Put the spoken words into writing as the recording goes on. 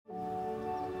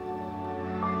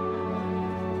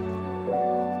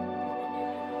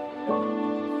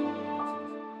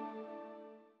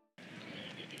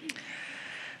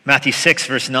Matthew 6,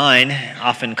 verse 9,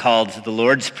 often called the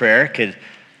Lord's Prayer, could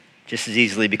just as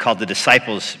easily be called the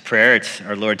disciples' prayer. It's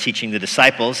our Lord teaching the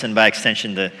disciples, and by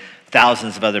extension, the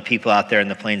thousands of other people out there in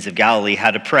the plains of Galilee,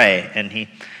 how to pray. And he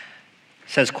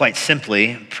says quite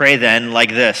simply, pray then like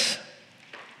this: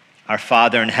 Our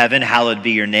Father in heaven, hallowed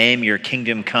be your name, your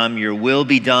kingdom come, your will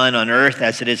be done on earth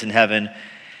as it is in heaven.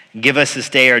 Give us this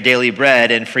day our daily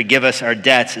bread, and forgive us our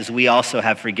debts as we also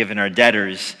have forgiven our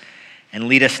debtors. And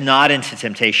lead us not into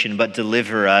temptation, but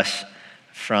deliver us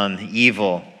from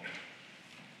evil.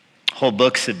 Whole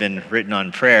books have been written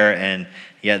on prayer, and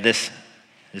yet this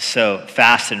is so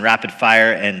fast and rapid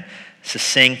fire and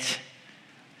succinct.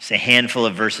 Just a handful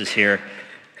of verses here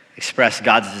express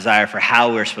God's desire for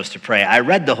how we're supposed to pray. I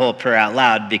read the whole prayer out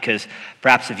loud because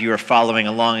perhaps if you are following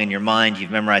along in your mind,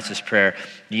 you've memorized this prayer,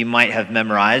 you might have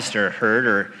memorized or heard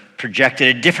or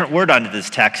projected a different word onto this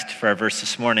text for our verse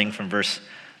this morning from verse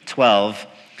 12,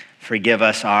 forgive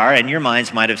us our, and your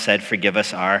minds might have said, forgive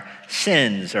us our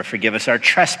sins or forgive us our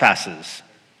trespasses.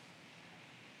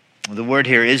 The word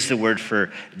here is the word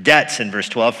for debts in verse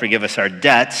 12, forgive us our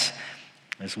debts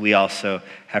as we also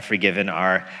have forgiven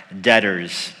our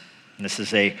debtors. And this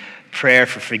is a prayer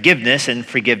for forgiveness and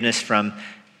forgiveness from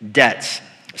debts.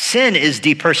 Sin is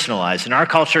depersonalized. In our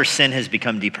culture, sin has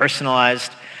become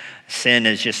depersonalized. Sin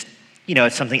is just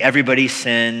it's something everybody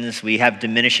sins. We have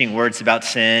diminishing words about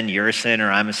sin. You're a sinner,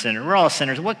 I'm a sinner. We're all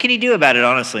sinners. What can you do about it,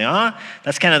 honestly, huh?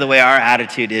 That's kind of the way our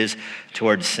attitude is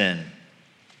towards sin.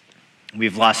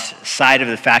 We've lost sight of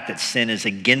the fact that sin is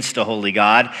against a holy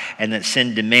God and that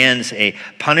sin demands a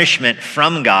punishment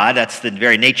from God. That's the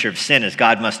very nature of sin, is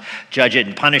God must judge it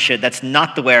and punish it. That's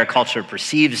not the way our culture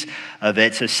perceives of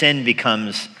it. So sin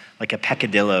becomes like a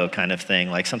peccadillo kind of thing,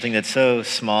 like something that's so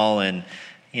small and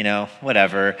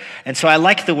whatever. And so I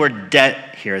like the word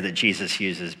debt here that Jesus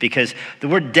uses because the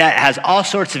word debt has all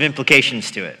sorts of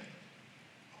implications to it.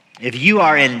 If you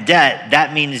are in debt,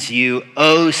 that means you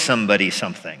owe somebody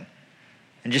something.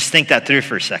 And just think that through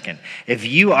for a second. If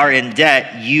you are in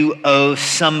debt, you owe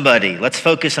somebody. Let's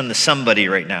focus on the somebody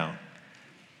right now.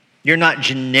 You're not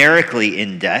generically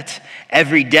in debt.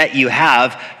 Every debt you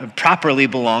have properly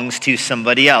belongs to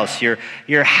somebody else.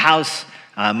 Your house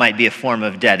might be a form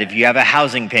of debt. If you have a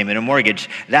housing payment, a mortgage,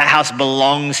 that house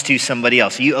belongs to somebody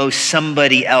else. You owe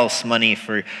somebody else money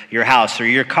for your house or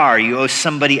your car. You owe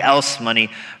somebody else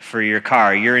money for your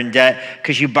car. You're in debt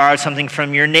because you borrowed something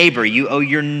from your neighbor. You owe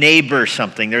your neighbor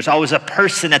something. There's always a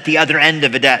person at the other end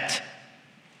of a debt.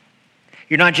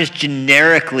 You're not just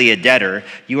generically a debtor.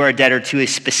 You are a debtor to a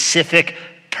specific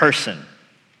person.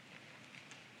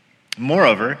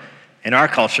 Moreover, in our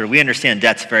culture, we understand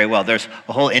debts very well. There's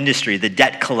a whole industry, the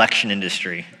debt collection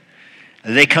industry.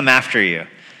 They come after you.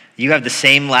 You have the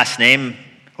same last name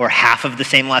or half of the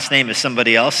same last name as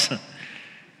somebody else.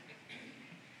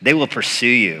 They will pursue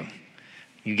you.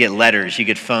 You get letters, you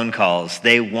get phone calls.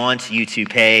 They want you to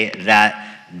pay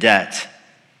that debt.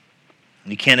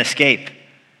 You can't escape.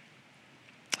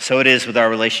 So it is with our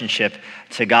relationship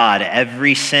to God.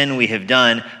 Every sin we have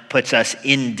done puts us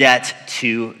in debt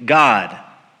to God.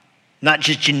 Not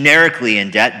just generically in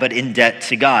debt, but in debt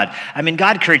to God. I mean,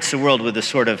 God creates the world with a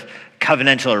sort of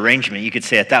covenantal arrangement. You could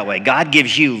say it that way. God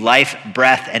gives you life,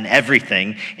 breath, and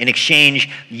everything. In exchange,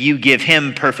 you give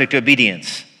him perfect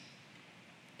obedience.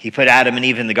 He put Adam and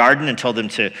Eve in the garden and told them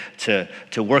to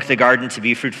work the garden, to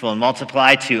be fruitful and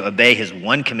multiply, to obey his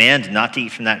one command, not to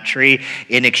eat from that tree.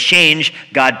 In exchange,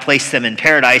 God placed them in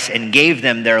paradise and gave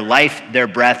them their life, their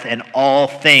breath, and all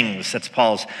things. That's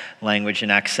Paul's language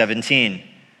in Acts 17.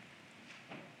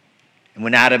 And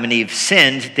when Adam and Eve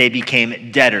sinned, they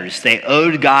became debtors. They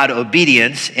owed God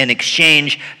obedience. In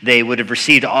exchange, they would have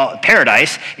received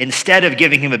paradise. Instead of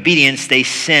giving him obedience, they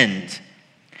sinned.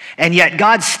 And yet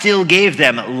God still gave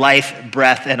them life,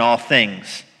 breath, and all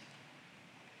things.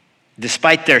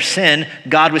 Despite their sin,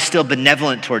 God was still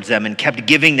benevolent towards them and kept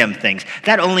giving them things.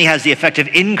 That only has the effect of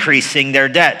increasing their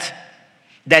debt.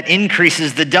 That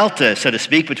increases the delta, so to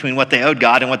speak, between what they owed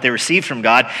God and what they received from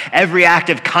God. Every act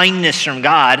of kindness from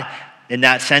God, in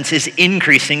that sense, is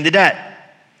increasing the debt.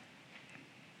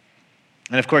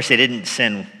 And of course, they didn't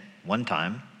sin one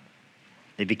time.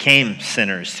 They became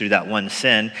sinners through that one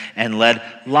sin and led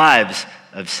lives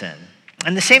of sin.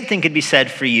 And the same thing could be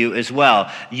said for you as well.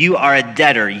 You are a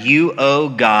debtor. You owe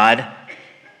God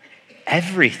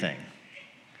everything.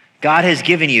 God has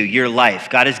given you your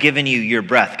life. God has given you your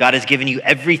breath. God has given you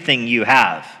everything you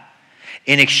have.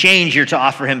 In exchange, you're to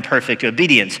offer him perfect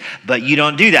obedience. But you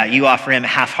don't do that. You offer him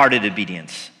half-hearted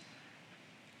obedience.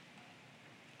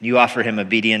 You offer him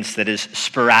obedience that is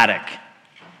sporadic.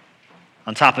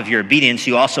 On top of your obedience,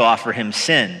 you also offer him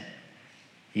sin.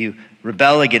 You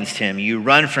rebel against him. You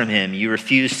run from him. You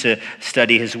refuse to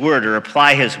study his word or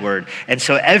apply his word. And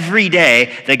so every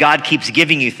day that God keeps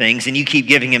giving you things and you keep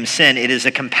giving him sin, it is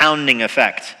a compounding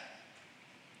effect.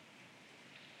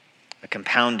 A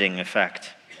compounding effect.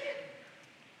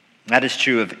 That is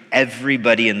true of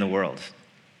everybody in the world.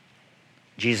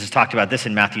 Jesus talked about this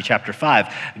in Matthew chapter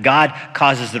 5. God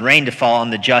causes the rain to fall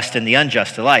on the just and the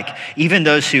unjust alike. Even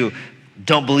those who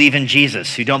don't believe in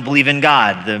Jesus, who don't believe in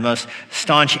God, the most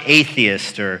staunch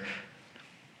atheist or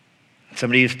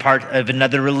somebody who's part of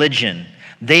another religion,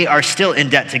 they are still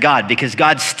in debt to God because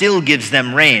God still gives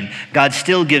them rain. God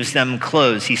still gives them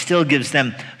clothes. He still gives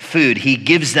them food. He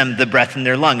gives them the breath in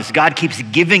their lungs. God keeps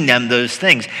giving them those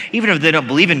things. Even if they don't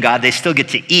believe in God, they still get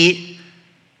to eat.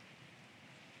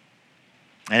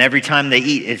 And every time they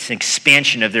eat, it's an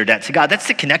expansion of their debt to God. That's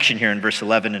the connection here in verse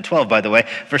 11 and 12, by the way.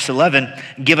 Verse 11,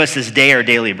 give us this day our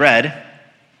daily bread.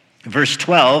 Verse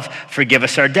 12, forgive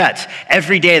us our debts.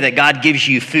 Every day that God gives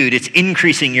you food, it's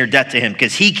increasing your debt to him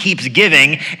because he keeps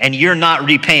giving and you're not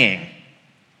repaying.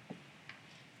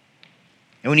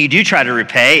 And when you do try to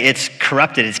repay, it's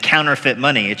corrupted, it's counterfeit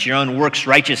money, it's your own works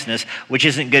righteousness, which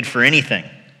isn't good for anything.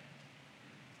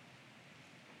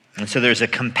 And so there's a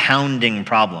compounding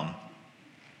problem.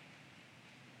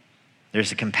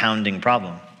 There's a compounding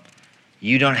problem.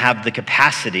 You don't have the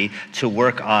capacity to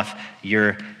work off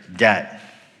your debt.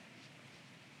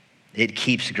 It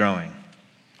keeps growing. And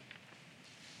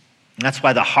that's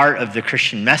why the heart of the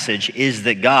Christian message is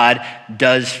that God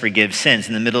does forgive sins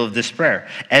in the middle of this prayer.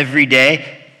 Every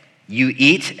day you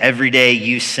eat, every day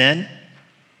you sin.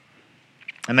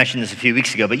 I mentioned this a few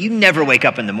weeks ago, but you never wake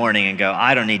up in the morning and go,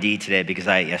 I don't need to eat today because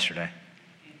I ate yesterday.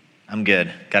 I'm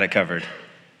good, got it covered.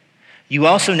 You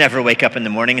also never wake up in the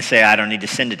morning and say, I don't need to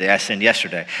sin today, I sinned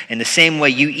yesterday. In the same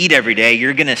way you eat every day,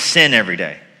 you're going to sin every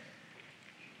day.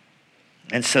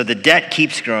 And so the debt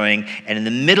keeps growing, and in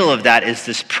the middle of that is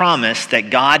this promise that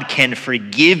God can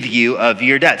forgive you of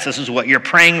your debts. This is what you're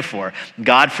praying for.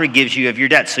 God forgives you of your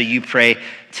debts, so you pray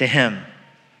to him.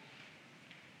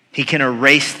 He can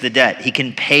erase the debt. He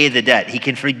can pay the debt. He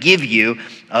can forgive you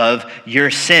of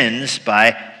your sins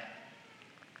by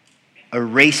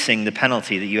erasing the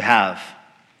penalty that you have.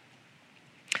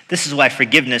 This is why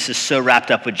forgiveness is so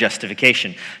wrapped up with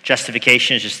justification.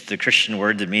 Justification is just the Christian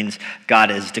word that means God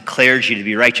has declared you to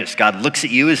be righteous. God looks at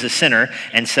you as a sinner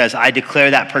and says, I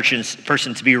declare that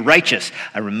person to be righteous.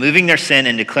 I'm removing their sin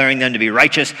and declaring them to be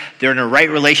righteous. They're in a right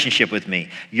relationship with me.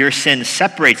 Your sin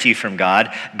separates you from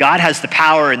God. God has the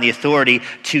power and the authority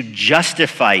to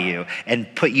justify you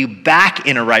and put you back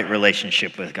in a right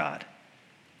relationship with God.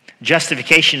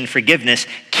 Justification and forgiveness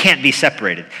can't be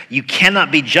separated. You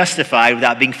cannot be justified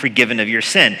without being forgiven of your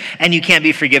sin. And you can't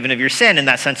be forgiven of your sin in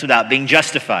that sense without being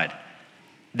justified.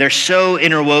 They're so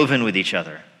interwoven with each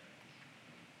other.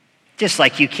 Just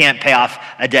like you can't pay off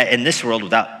a debt in this world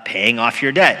without paying off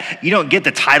your debt. You don't get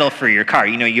the title for your car.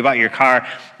 You know, you bought your car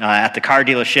at the car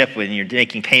dealership when you're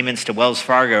making payments to Wells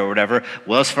Fargo or whatever.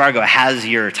 Wells Fargo has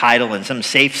your title in some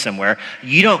safe somewhere.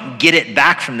 You don't get it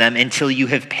back from them until you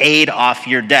have paid off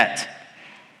your debt.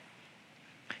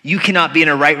 You cannot be in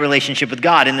a right relationship with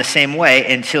God in the same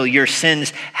way until your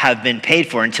sins have been paid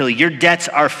for. Until your debts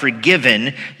are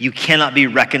forgiven, you cannot be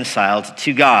reconciled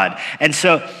to God. And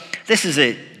so this is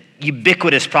a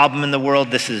ubiquitous problem in the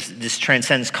world. This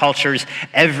transcends cultures.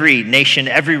 Every nation,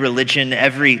 every religion,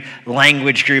 every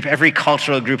language group, every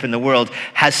cultural group in the world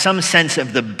has some sense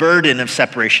of the burden of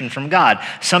separation from God,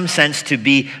 some sense to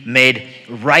be made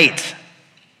right.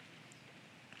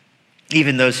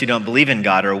 Even those who don't believe in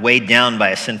God are weighed down by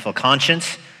a sinful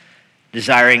conscience,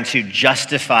 desiring to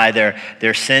justify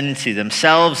their sin to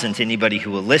themselves and to anybody who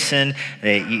will listen.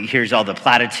 Here's all the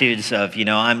platitudes of,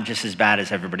 I'm just as bad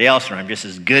as everybody else, or I'm just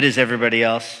as good as everybody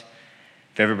else.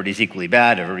 If everybody's equally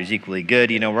bad, everybody's equally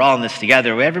good, we're all in this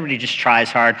together. Everybody just tries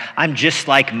hard. I'm just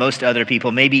like most other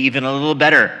people, maybe even a little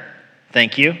better.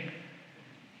 Thank you.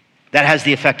 That has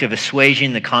the effect of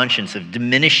assuaging the conscience, of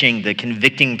diminishing the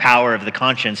convicting power of the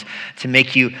conscience to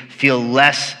make you feel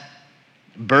less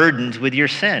burdened with your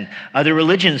sin. Other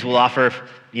religions will offer,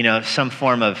 some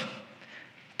form of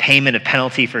payment of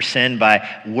penalty for sin by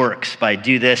works, by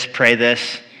do this, pray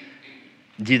this,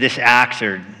 do this act,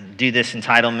 or do this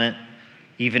entitlement.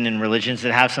 Even in religions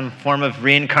that have some form of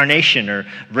reincarnation or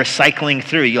recycling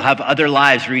through, you'll have other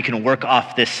lives where you can work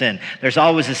off this sin. There's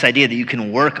always this idea that you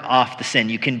can work off the sin.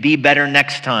 You can be better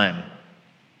next time.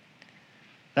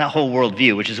 That whole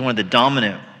worldview, which is one of the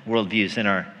dominant worldviews in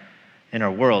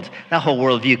our world, that whole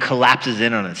worldview collapses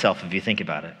in on itself if you think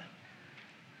about it.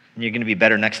 And you're going to be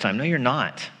better next time. No, you're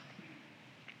not.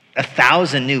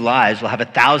 1,000 new lives will have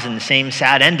 1,000 same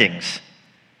sad endings.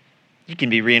 You can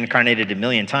be reincarnated a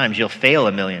million times. You'll fail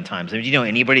a million times. I mean, do you know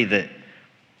anybody that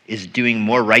is doing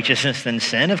more righteousness than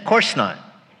sin? Of course not.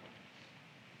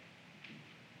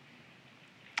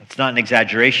 It's not an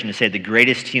exaggeration to say the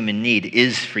greatest human need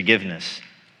is forgiveness.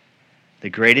 The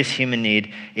greatest human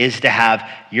need is to have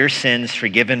your sins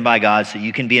forgiven by God so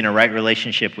you can be in a right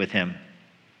relationship with him.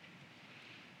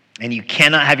 And you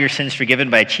cannot have your sins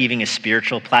forgiven by achieving a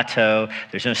spiritual plateau.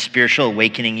 There's no spiritual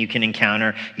awakening you can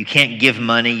encounter. You can't give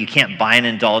money. You can't buy an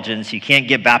indulgence. You can't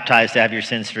get baptized to have your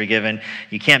sins forgiven.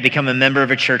 You can't become a member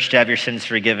of a church to have your sins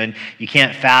forgiven. You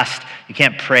can't fast. You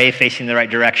can't pray facing the right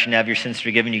direction to have your sins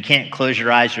forgiven. You can't close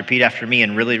your eyes, repeat after me,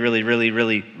 and really, really, really,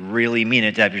 really, really mean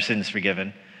it to have your sins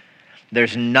forgiven.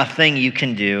 There's nothing you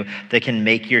can do that can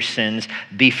make your sins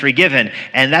be forgiven.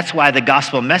 And that's why the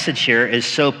gospel message here is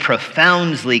so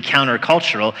profoundly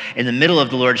countercultural. In the middle of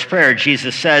the Lord's Prayer,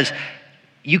 Jesus says,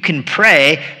 you can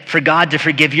pray for God to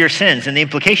forgive your sins. And the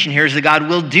implication here is that God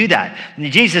will do that. And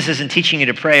Jesus isn't teaching you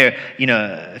to pray,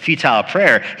 a futile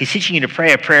prayer. He's teaching you to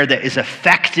pray a prayer that is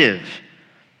effective.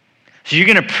 So you're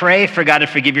going to pray for God to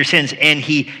forgive your sins, and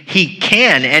he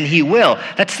can and he will.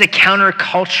 That's the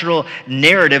countercultural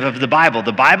narrative of the Bible.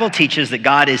 The Bible teaches that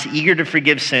God is eager to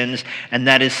forgive sins, and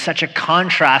that is such a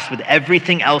contrast with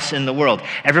everything else in the world.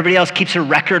 Everybody else keeps a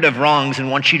record of wrongs and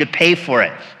wants you to pay for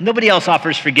it. Nobody else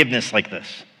offers forgiveness like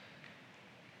this.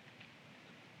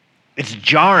 It's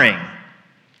jarring.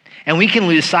 And we can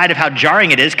lose sight of how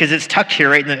jarring it is because it's tucked here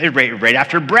right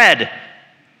after bread.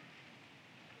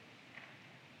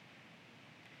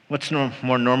 What's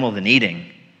more normal than eating?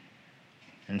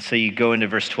 And so you go into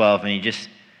verse 12 and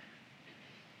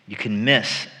you can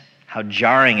miss how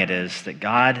jarring it is that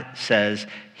God says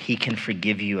he can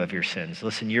forgive you of your sins.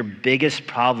 Listen, your biggest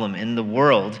problem in the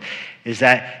world is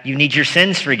that you need your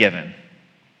sins forgiven.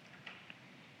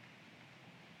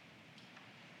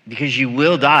 Because you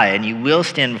will die and you will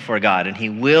stand before God and he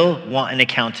will want an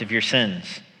account of your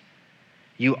sins.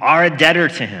 You are a debtor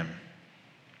to him.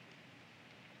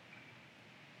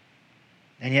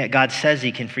 And yet God says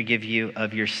he can forgive you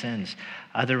of your sins.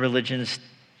 Other religions,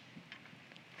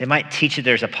 they might teach you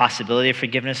there's a possibility of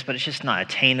forgiveness, but it's just not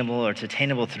attainable, or it's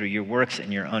attainable through your works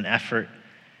and your own effort.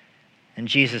 And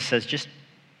Jesus says, just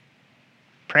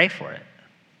pray for it.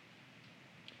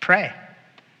 Pray.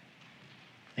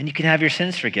 And you can have your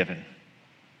sins forgiven.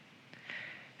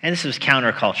 And this was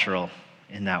countercultural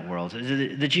in that world.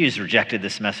 The Jews rejected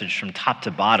this message from top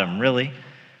to bottom, really.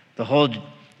 The whole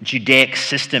Judaic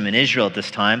system in Israel at this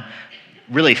time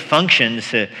really functioned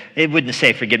it wouldn't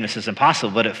say forgiveness is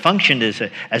impossible, but it functioned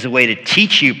as a way to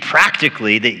teach you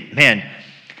practically that, man,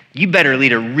 you better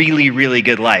lead a really, really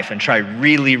good life and try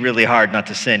really, really hard not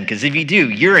to sin, because if you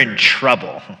do, you're in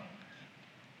trouble.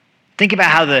 Think about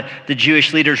how the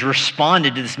Jewish leaders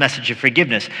responded to this message of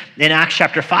forgiveness. In Acts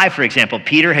chapter 5, for example,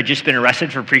 Peter had just been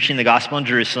arrested for preaching the gospel in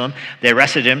Jerusalem. They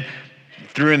arrested him,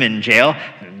 threw him in jail,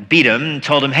 beat him, and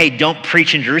told him, hey, don't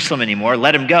preach in Jerusalem anymore.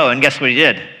 Let him go. And guess what he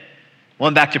did?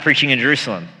 Went back to preaching in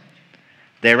Jerusalem.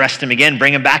 They arrest him again,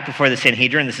 bring him back before the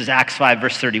Sanhedrin. This is Acts 5,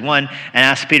 verse 31, and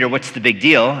ask Peter, what's the big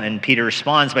deal? And Peter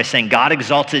responds by saying, God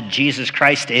exalted Jesus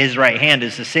Christ to his right hand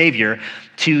as the Savior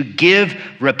to give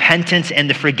repentance and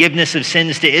the forgiveness of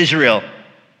sins to Israel.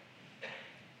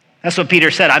 That's what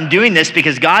Peter said. I'm doing this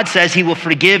because God says he will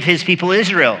forgive his people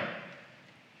Israel.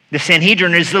 The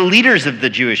Sanhedrin is the leaders of the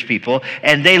Jewish people,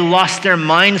 and they lost their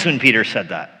minds when Peter said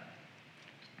that.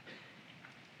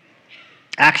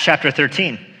 Acts chapter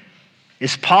 13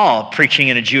 is Paul preaching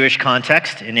in a Jewish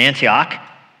context in Antioch.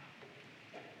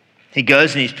 He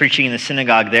goes and he's preaching in the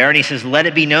synagogue there, and he says, let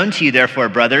it be known to you, therefore,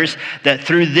 brothers, that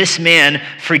through this man,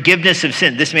 forgiveness of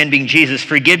sin, this man being Jesus,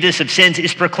 forgiveness of sins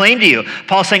is proclaimed to you.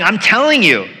 Paul's saying, I'm telling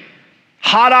you,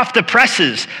 hot off the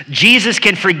presses, Jesus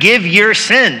can forgive your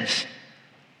sins.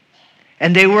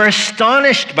 And they were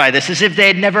astonished by this, as if they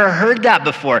had never heard that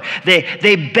before.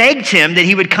 They begged him that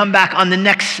he would come back on the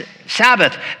next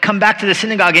Sabbath, come back to the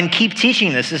synagogue and keep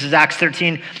teaching this. This is Acts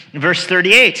 13, verse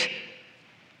 38.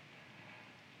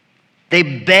 They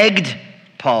begged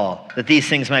Paul that these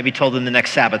things might be told in the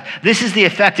next Sabbath. This is the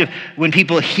effect of when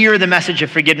people hear the message of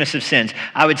forgiveness of sins.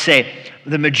 I would say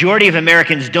the majority of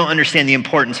Americans don't understand the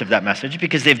importance of that message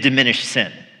because they've diminished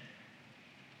sin.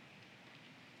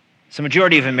 So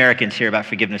majority of Americans hear about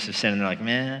forgiveness of sin and they're like,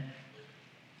 man,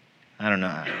 I don't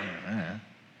know.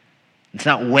 It's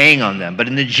not weighing on them. But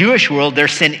in the Jewish world, their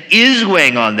sin is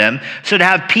weighing on them. So to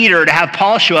have Peter, to have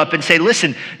Paul show up and say,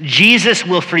 listen, Jesus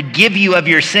will forgive you of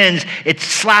your sins, it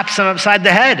slaps them upside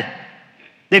the head.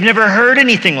 They've never heard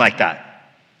anything like that.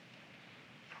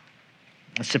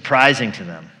 It's surprising to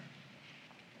them.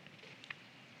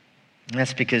 And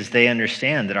that's because they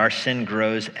understand that our sin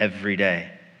grows every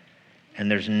day, and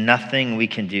there's nothing we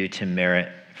can do to merit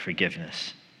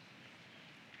forgiveness.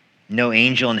 No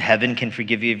angel in heaven can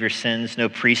forgive you of your sins. No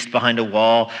priest behind a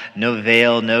wall, no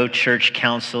veil, no church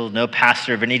council, no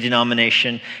pastor of any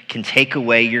denomination can take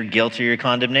away your guilt or your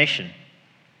condemnation.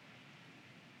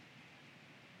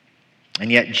 And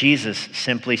yet Jesus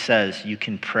simply says you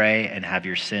can pray and have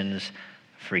your sins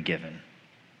forgiven.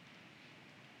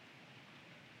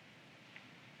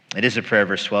 It is a prayer,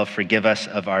 verse 12, forgive us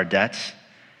of our debts.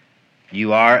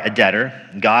 You are a debtor.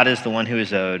 God is the one who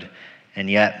is owed, and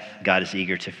yet God is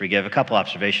eager to forgive. A couple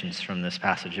observations from this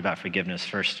passage about forgiveness.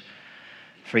 First,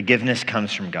 forgiveness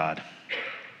comes from God.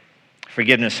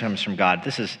 Forgiveness comes from God.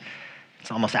 It's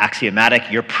almost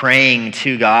axiomatic. You're praying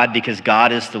to God because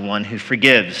God is the one who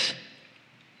forgives.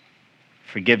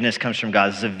 Forgiveness comes from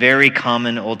God. This is a very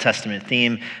common Old Testament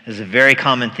theme. This is a very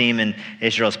common theme in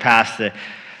Israel's past.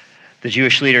 The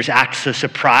Jewish leaders act so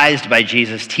surprised by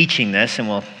Jesus teaching this, and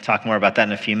we'll talk more about that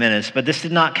in a few minutes, but this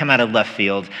did not come out of left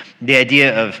field. The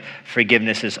idea of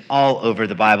forgiveness is all over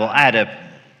the Bible. I had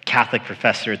a Catholic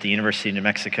professor at the University of New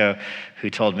Mexico who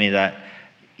told me that,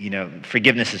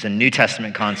 forgiveness is a New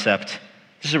Testament concept.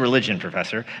 This is a religion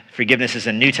professor. Forgiveness is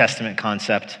a New Testament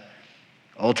concept.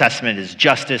 Old Testament is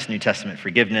justice, New Testament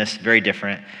forgiveness, very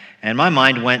different. And my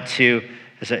mind went to,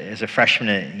 as a freshman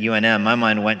at UNM, my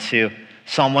mind went to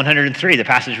Psalm 103, the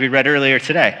passage we read earlier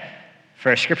today for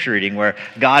our scripture reading, where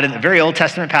God, in the very Old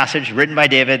Testament passage written by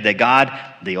David, that God,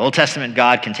 the Old Testament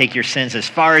God, can take your sins as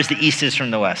far as the east is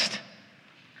from the west.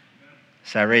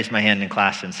 So I raised my hand in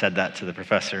class and said that to the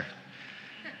professor,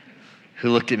 who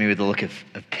looked at me with a look of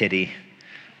pity.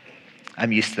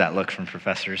 I'm used to that look from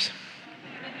professors.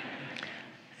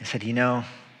 I said,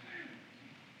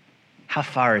 how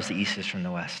far is the east is from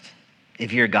the west?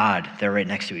 If you're God, they're right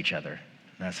next to each other.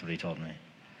 That's what he told me.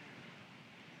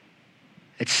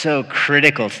 It's so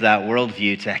critical to that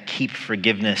worldview to keep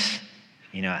forgiveness,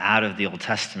 out of the Old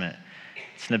Testament.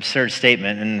 It's an absurd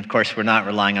statement, and of course we're not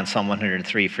relying on Psalm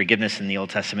 103. Forgiveness in the Old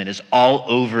Testament is all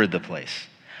over the place.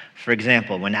 For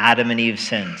example, when Adam and Eve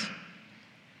sinned,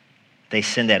 they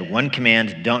sinned at one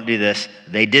command, don't do this.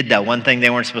 They did that one thing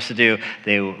they weren't supposed to do.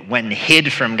 They went and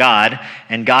hid from God,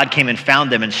 and God came and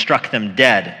found them and struck them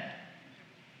dead.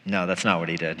 No, that's not what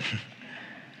he did.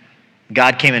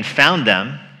 God came and found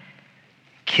them,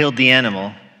 killed the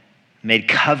animal, made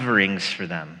coverings for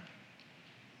them.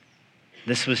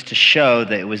 This was to show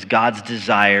that it was God's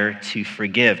desire to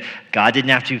forgive. God didn't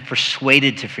have to be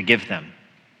persuaded to forgive them.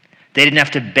 They didn't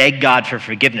have to beg God for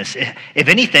forgiveness. If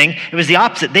anything, it was the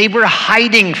opposite. They were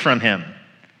hiding from him.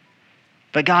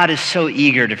 But God is so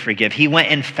eager to forgive. He went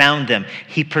and found them.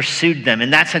 He pursued them. In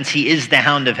that sense, he is the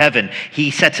hound of heaven.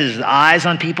 He sets his eyes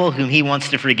on people whom he wants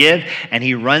to forgive, and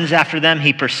he runs after them.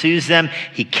 He pursues them.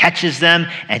 He catches them,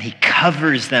 and he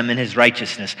covers them in his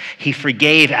righteousness. He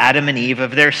forgave Adam and Eve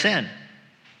of their sin.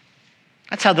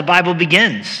 That's how the Bible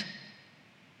begins.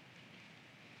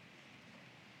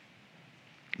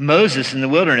 Moses in the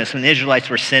wilderness, when the Israelites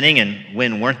were sinning, and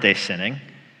when weren't they sinning?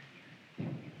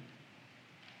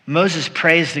 Moses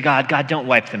prays to God, God, don't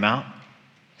wipe them out.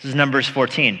 This is Numbers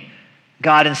 14.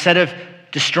 God, instead of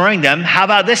destroying them, how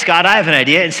about this, God? I have an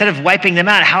idea. Instead of wiping them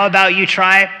out, how about you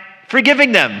try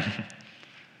forgiving them?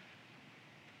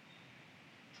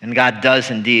 And God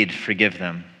does indeed forgive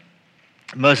them.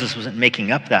 Moses wasn't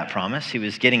making up that promise. He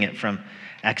was getting it from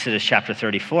Exodus chapter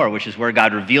 34, which is where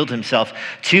God revealed himself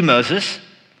to Moses.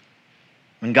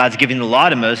 When God's giving the law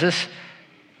to Moses,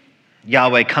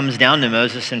 Yahweh comes down to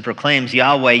Moses and proclaims,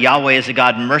 Yahweh is a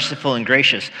God merciful and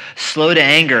gracious, slow to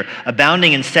anger,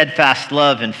 abounding in steadfast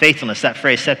love and faithfulness. That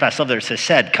phrase, steadfast love, there it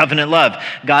says covenant love.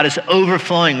 God is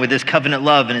overflowing with his covenant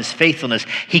love and his faithfulness.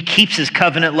 He keeps his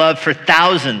covenant love for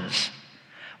thousands.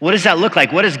 What does that look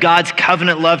like? What does God's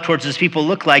covenant love towards his people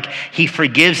look like? He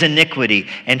forgives iniquity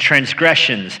and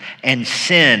transgressions and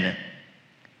sin.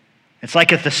 It's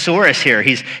like a thesaurus here.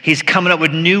 He's coming up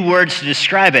with new words to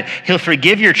describe it. He'll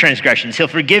forgive your transgressions. He'll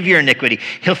forgive your iniquity.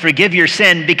 He'll forgive your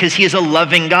sin because he is a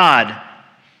loving God.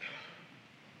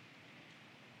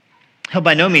 He'll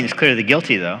by no means clear the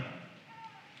guilty, though.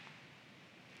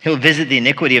 He'll visit the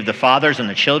iniquity of the fathers and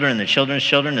the children and the children's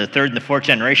children, the third and the fourth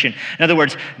generation. In other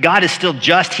words, God is still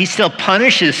just. He still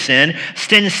punishes sin.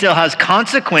 Sin still has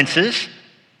consequences.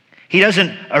 He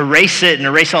doesn't erase it and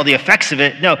erase all the effects of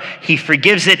it. No, he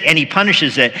forgives it and he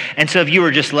punishes it. And so if you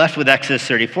were just left with Exodus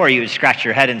 34, you would scratch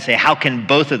your head and say, how can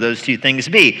both of those two things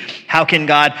be? How can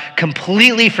God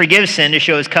completely forgive sin to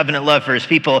show his covenant love for his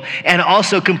people and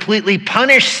also completely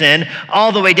punish sin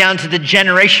all the way down to the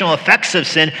generational effects of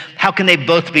sin? How can they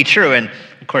both be true? And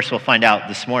of course, we'll find out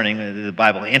this morning. The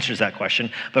Bible answers that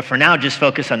question. But for now, just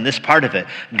focus on this part of it.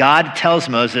 God tells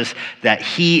Moses that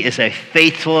he is a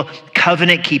faithful,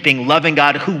 covenant-keeping, loving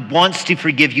God who wants to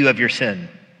forgive you of your sin.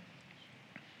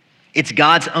 It's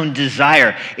God's own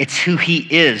desire. It's who he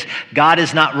is. God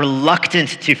is not reluctant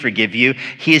to forgive you.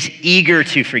 He is eager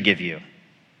to forgive you.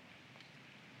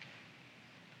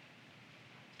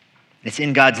 It's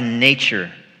in God's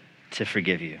nature to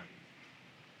forgive you.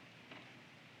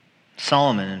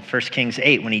 Solomon in 1 Kings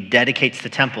 8, when he dedicates the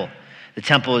temple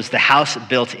is the house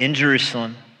built in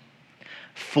Jerusalem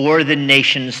for the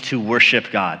nations to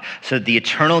worship God. So the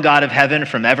eternal God of heaven,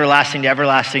 from everlasting to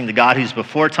everlasting, the God who's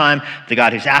before time, the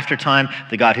God who's after time,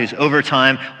 the God who's over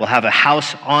time, will have a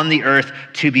house on the earth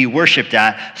to be worshiped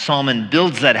at. Solomon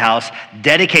builds that house,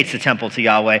 dedicates the temple to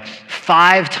Yahweh.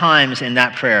 5 times in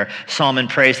that prayer, Solomon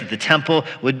prays that the temple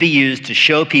would be used to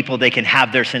show people they can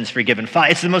have their sins forgiven.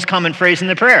 It's the most common phrase in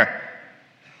the prayer.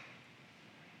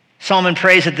 Solomon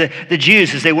prays that the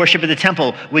Jews, as they worship at the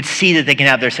temple, would see that they can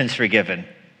have their sins forgiven.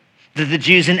 That the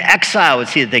Jews in exile would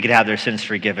see that they could have their sins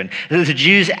forgiven. That the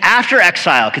Jews after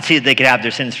exile could see that they could have their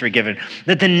sins forgiven.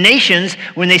 That the nations,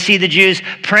 when they see the Jews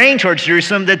praying towards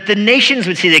Jerusalem, that the nations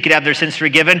would see they could have their sins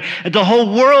forgiven. That the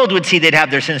whole world would see they'd have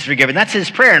their sins forgiven. That's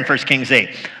his prayer in 1 Kings 8.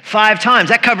 5 times.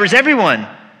 That covers everyone.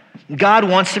 God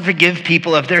wants to forgive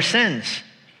people of their sins.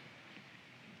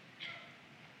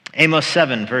 Amos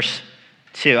 7, verse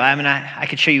 2. I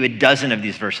could show you a dozen of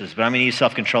these verses, but I'm going to use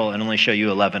self-control and only show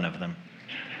you 11 of them.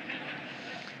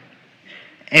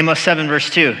 Amos 7, verse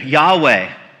 2. Yahweh,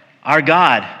 our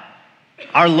God,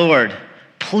 our Lord,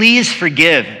 please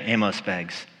forgive, Amos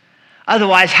begs.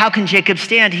 Otherwise, how can Jacob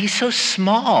stand? He's so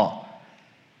small.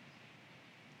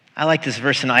 I like this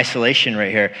verse in isolation right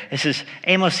here. It says,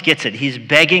 Amos gets it. He's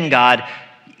begging God,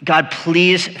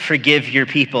 please forgive your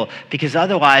people, because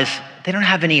otherwise they don't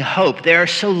have any hope. They are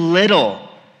so little.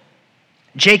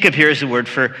 Jacob here is the word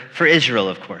for Israel,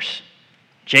 of course.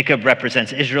 Jacob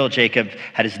represents Israel. Jacob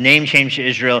had his name changed to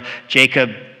Israel.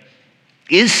 Jacob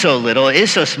is so little,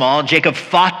 is so small. Jacob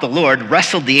fought the Lord,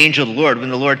 wrestled the angel of the Lord. When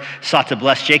the Lord sought to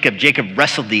bless Jacob, Jacob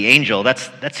wrestled the angel.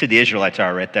 That's who the Israelites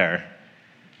are right there.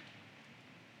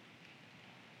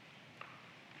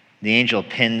 The angel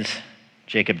pins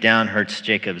Jacob down, hurts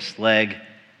Jacob's leg,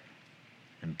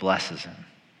 and blesses him.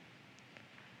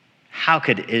 How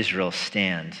could Israel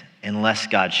stand unless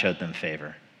God showed them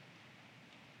favor?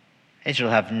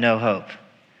 Israel have no hope.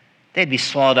 They'd be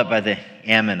swallowed up by the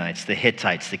Ammonites, the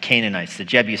Hittites, the Canaanites, the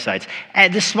Jebusites,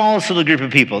 and the smallest little group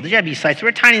of people. The Jebusites were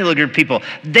a tiny little group of people.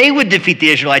 They would defeat the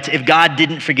Israelites if God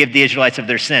didn't forgive the Israelites of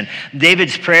their sin.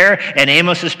 David's prayer and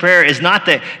Amos's prayer is not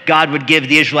that God would give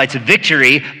the Israelites a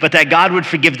victory, but that God would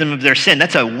forgive them of their sin.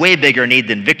 That's a way bigger need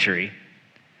than victory.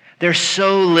 They're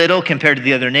so little compared to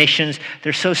the other nations.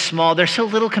 They're so small. They're so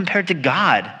little compared to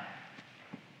God.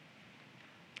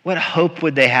 What hope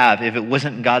would they have if it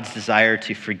wasn't God's desire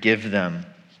to forgive them?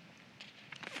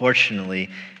 Fortunately,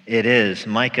 it is.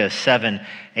 Micah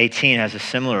 7:18 has a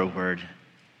similar word.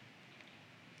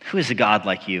 Who is a God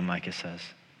like you, Micah says?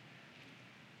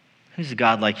 Who's a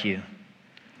God like you?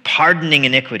 Pardoning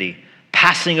iniquity,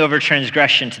 passing over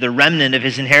transgression to the remnant of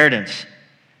his inheritance.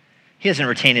 He doesn't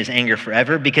retain his anger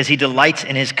forever because he delights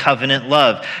in his covenant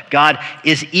love. God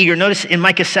is eager. Notice in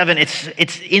Micah 7,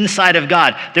 it's inside of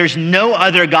God. There's no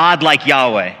other God like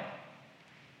Yahweh.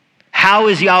 How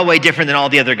is Yahweh different than all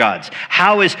the other gods?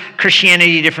 How is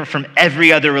Christianity different from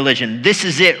every other religion? This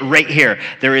is it right here.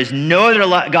 There is no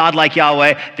other God like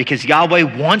Yahweh because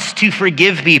Yahweh wants to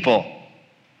forgive people.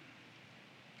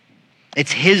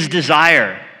 It's his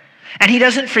desire. And he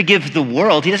doesn't forgive the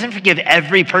world. He doesn't forgive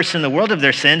every person in the world of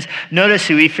their sins. Notice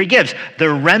who he forgives, the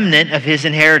remnant of his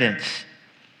inheritance.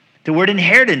 The word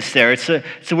inheritance there, it's a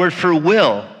word for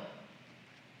will.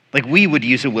 Like we would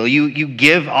use a will. You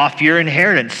give off your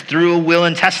inheritance through a will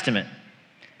and testament.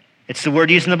 It's the word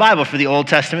used in the Bible for the Old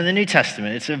Testament and the New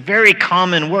Testament. It's a very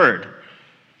common word.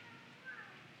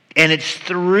 And it's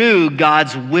through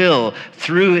God's will,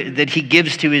 through that he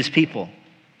gives to his people.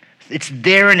 It's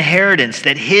their inheritance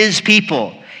that his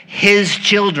people, his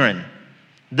children,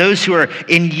 those who are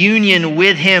in union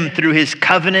with him through his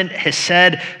covenant,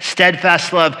 hesed,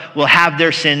 steadfast love, will have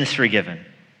their sins forgiven.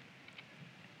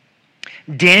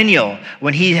 Daniel,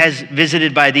 when he has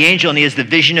visited by the angel and he has the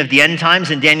vision of the end times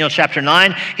in Daniel chapter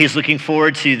 9, he's looking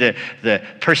forward to the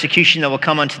persecution that will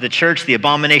come onto the church, the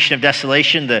abomination of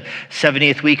desolation, the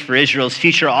 70th week for Israel's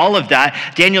future, all of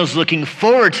that. Daniel's looking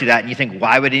forward to that. And you think,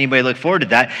 why would anybody look forward to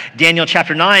that? Daniel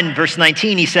chapter 9, verse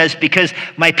 19, he says, because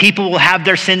my people will have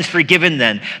their sins forgiven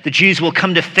then. The Jews will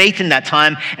come to faith in that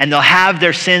time and they'll have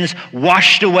their sins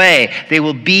washed away. They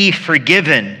will be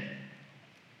forgiven.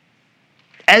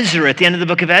 Ezra, at the end of the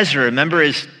book of Ezra, remember,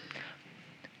 is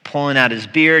pulling out his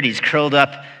beard. He's curled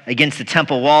up against the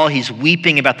temple wall. He's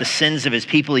weeping about the sins of his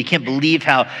people. He can't believe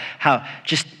how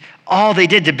just all they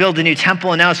did to build a new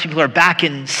temple, and now his people are back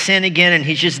in sin again, and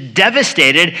he's just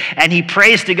devastated, and he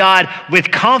prays to God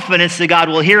with confidence that God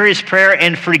will hear his prayer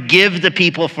and forgive the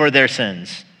people for their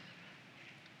sins.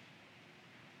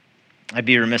 I'd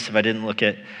be remiss if I didn't look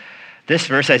at this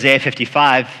verse, Isaiah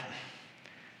 55.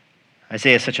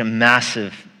 Isaiah is such a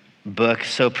massive book,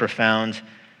 so profound,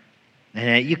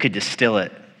 and you could distill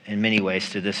it in many ways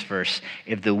to this verse.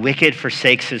 If the wicked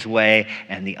forsakes his way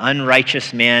and the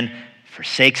unrighteous man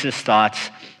forsakes his thoughts,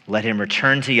 let him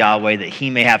return to Yahweh that he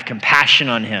may have compassion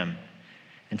on him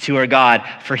and to our God,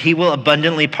 for he will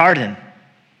abundantly pardon.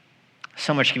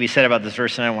 So much can be said about this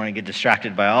verse, and I don't want to get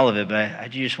distracted by all of it, but I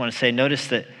just want to say, notice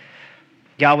that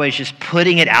Yahweh is just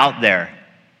putting it out there.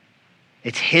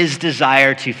 It's his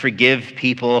desire to forgive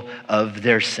people of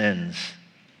their sins.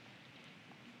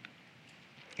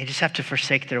 They just have to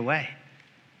forsake their way.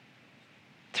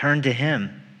 Turn to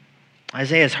him.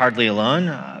 Isaiah is hardly alone.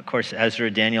 Of course,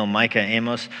 Ezra, Daniel, Micah,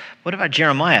 Amos. What about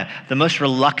Jeremiah, the most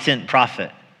reluctant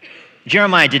prophet?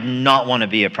 Jeremiah did not want to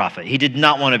be a prophet. He did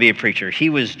not want to be a preacher. He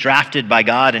was drafted by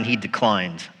God and he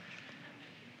declined.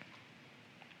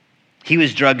 He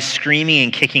was dragged screaming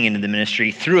and kicking into the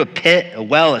ministry through a pit, a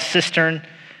well, a cistern.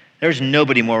 There's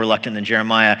nobody more reluctant than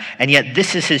Jeremiah. And yet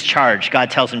this is his charge.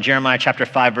 God tells him, Jeremiah chapter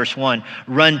 5, verse 1,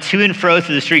 run to and fro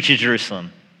through the streets of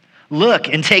Jerusalem. Look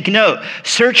and take note.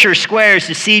 Search your squares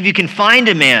to see if you can find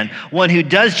a man, one who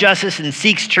does justice and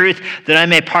seeks truth, that I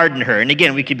may pardon her. And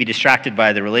again, we could be distracted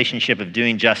by the relationship of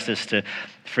doing justice to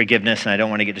forgiveness, and I don't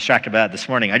want to get distracted by that this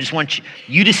morning. I just want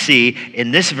you to see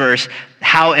in this verse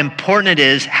how important it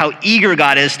is, how eager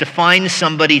God is to find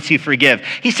somebody to forgive.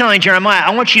 He's telling Jeremiah,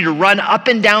 I want you to run up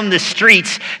and down the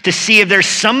streets to see if there's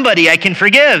somebody I can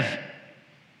forgive.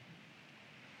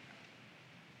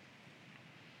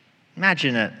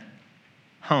 Imagine it.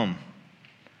 Home.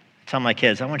 I tell my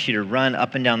kids, I want you to run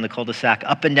up and down the cul-de-sac,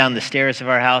 up and down the stairs of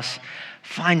our house,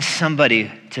 find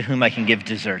somebody to whom I can give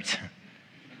dessert.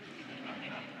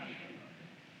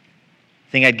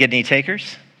 Think I'd get any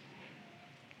takers?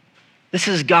 This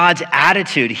is God's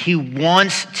attitude. He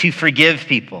wants to forgive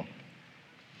people.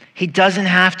 He doesn't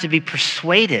have to be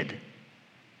persuaded.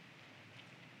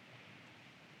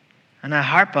 And I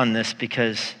harp on this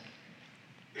because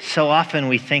so often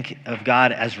we think of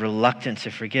God as reluctant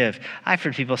to forgive. I've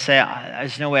heard people say,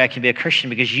 there's no way I can be a Christian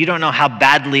because you don't know how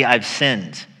badly I've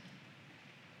sinned.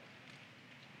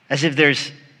 As if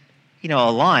there's,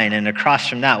 a line, and across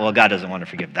from that, well, God doesn't want to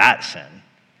forgive that sin.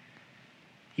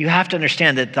 You have to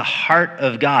understand that the heart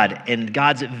of God and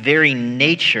God's very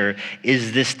nature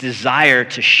is this desire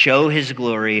to show his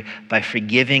glory by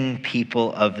forgiving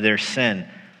people of their sin.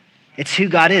 It's who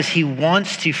God is. He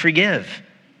wants to forgive.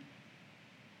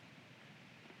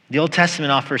 The Old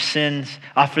Testament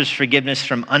offers forgiveness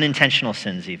from unintentional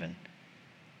sins even.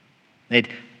 They'd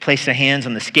place their hands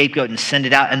on the scapegoat and send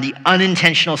it out, and the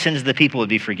unintentional sins of the people would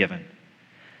be forgiven.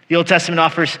 The Old Testament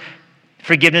offers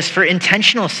forgiveness for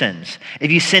intentional sins. If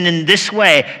you sin in this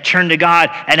way, turn to God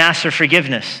and ask for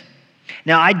forgiveness.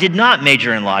 Now, I did not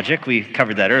major in logic. We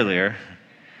covered that earlier.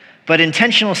 But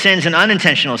intentional sins and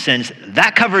unintentional sins,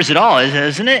 that covers it all,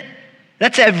 isn't it?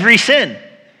 That's every sin.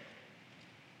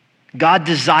 God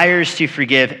desires to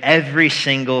forgive every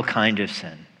single kind of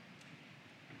sin.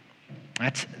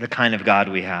 That's the kind of God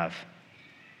we have.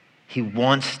 He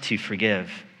wants to forgive.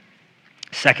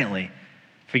 Secondly,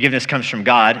 forgiveness comes from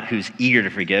God, who's eager to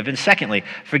forgive. And secondly,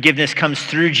 forgiveness comes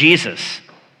through Jesus,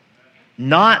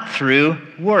 not through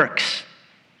works.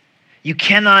 You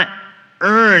cannot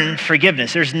earn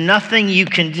forgiveness. There's nothing you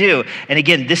can do. And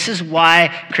again, this is why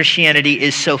Christianity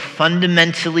is so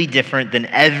fundamentally different than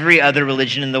every other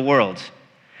religion in the world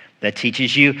that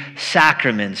teaches you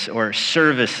sacraments or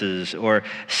services or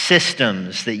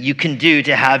systems that you can do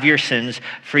to have your sins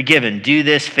forgiven. Do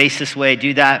this, face this way,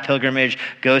 do that pilgrimage,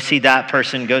 go see that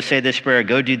person, go say this prayer,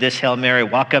 go do this Hail Mary,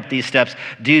 walk up these steps,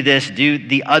 do this, do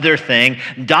the other thing,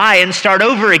 die and start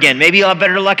over again. Maybe you'll have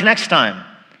better luck next time.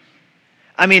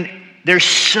 There's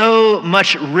so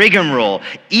much rigmarole,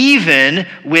 even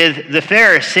with the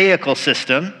Pharisaical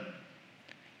system,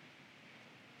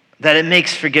 that it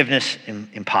makes forgiveness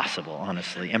impossible,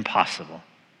 honestly, impossible.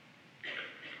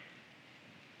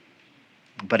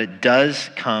 But it does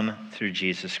come through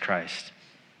Jesus Christ.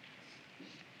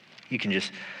 You can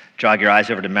just jog your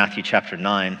eyes over to Matthew chapter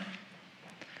 9,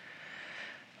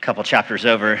 a couple chapters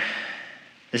over.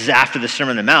 This is after the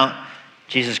Sermon on the Mount.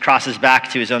 Jesus crosses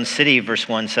back to his own city, verse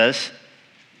 1 says.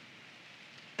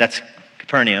 That's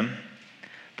Capernaum.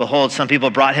 Behold, some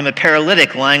people brought him a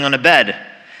paralytic lying on a bed.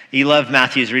 You love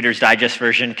Matthew's Reader's Digest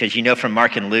version because you know from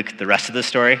Mark and Luke the rest of the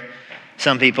story.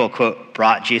 Some people, quote,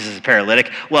 brought Jesus a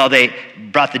paralytic. Well, they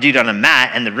brought the dude on a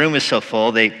mat, and the room was so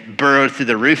full, they burrowed through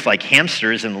the roof like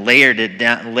hamsters and laid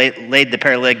the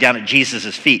paralytic down at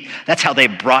Jesus' feet. That's how they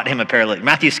brought him a paralytic.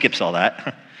 Matthew skips all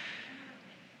that.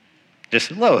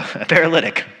 Just, a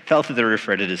paralytic fell through the roof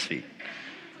right at his feet.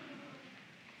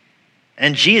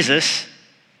 And Jesus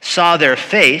saw their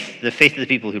faith, the faith of the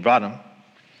people who brought him,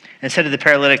 and said to the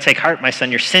paralytic, "Take heart, my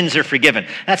son, your sins are forgiven."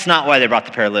 That's not why they brought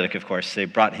the paralytic, of course. They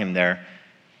brought him there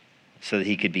so that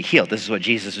he could be healed. This is what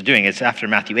Jesus was doing. It's after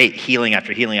Matthew 8, healing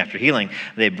after healing after healing.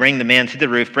 They bring the man to the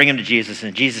roof, bring him to Jesus,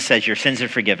 and Jesus says, "Your sins are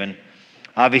forgiven."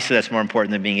 Obviously, that's more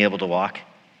important than being able to walk.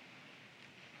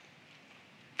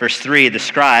 Verse 3, the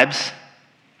scribes,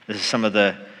 this is some of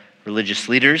the religious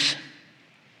leaders,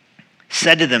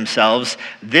 said to themselves,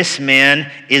 "This man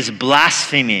is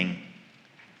blaspheming."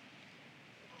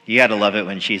 You got to love it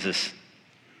when Jesus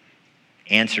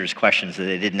answers questions that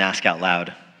they didn't ask out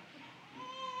loud.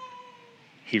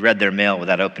 He read their mail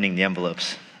without opening the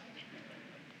envelopes.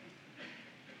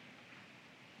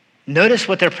 Notice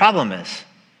what their problem is.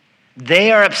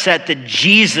 They are upset that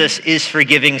Jesus is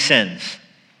forgiving sins.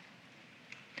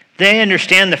 They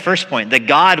understand the first point, that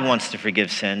God wants to forgive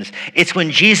sins. It's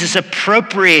when Jesus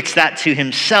appropriates that to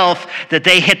himself that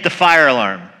they hit the fire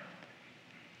alarm.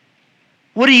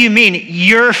 What do you mean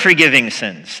you're forgiving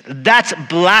sins? That's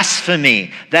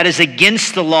blasphemy. That is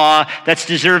against the law. That's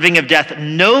deserving of death.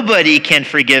 Nobody can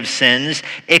forgive sins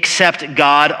except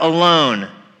God alone.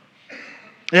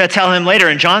 They'll tell him later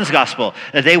in John's gospel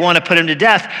that they want to put him to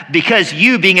death because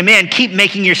you, being a man, keep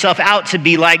making yourself out to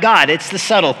be like God. It's the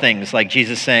subtle things, like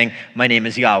Jesus saying, "My name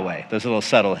is Yahweh." Those little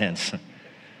subtle hints.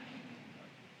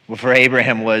 Before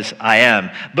Abraham was, "I am."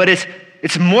 But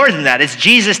it's more than that. It's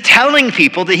Jesus telling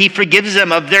people that he forgives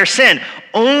them of their sin.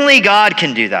 Only God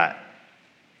can do that.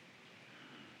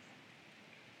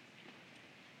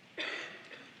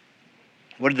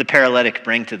 What did the paralytic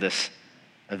bring to this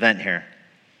event here?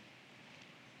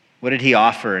 What did he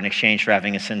offer in exchange for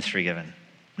having his sins forgiven?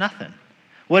 Nothing.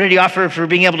 What did he offer for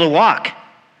being able to walk?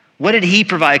 What did he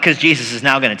provide? Because Jesus is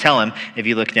now going to tell him, if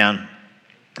you look down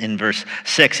in verse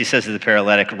 6, he says to the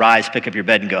paralytic, "Rise, pick up your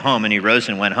bed and go home." And he rose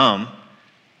and went home.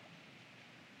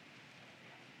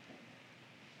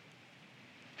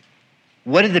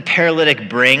 What did the paralytic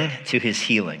bring to his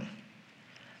healing?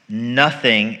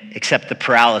 Nothing except the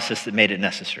paralysis that made it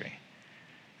necessary.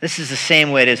 This is the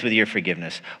same way it is with your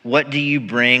forgiveness. What do you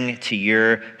bring to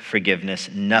your forgiveness?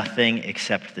 Nothing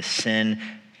except the sin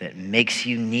that makes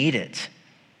you need it.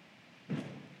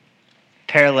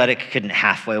 Paralytic couldn't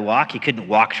halfway walk. He couldn't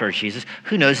walk towards Jesus.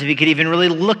 Who knows if he could even really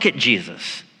look at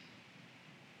Jesus?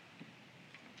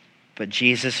 But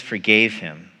Jesus forgave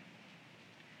him.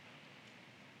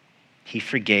 He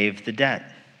forgave the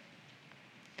debt.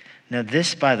 Now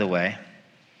this, by the way,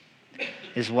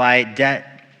 is why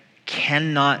debt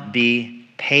cannot be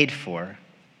paid for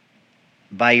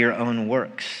by your own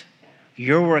works.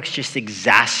 Your works just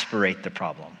exasperate the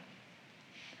problem.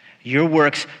 Your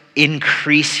works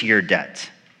increase your debt.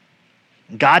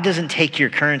 God doesn't take your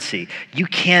currency. You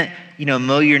can't,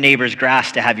 mow your neighbor's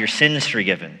grass to have your sins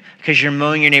forgiven because you're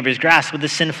mowing your neighbor's grass with a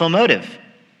sinful motive.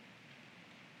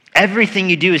 Everything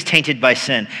you do is tainted by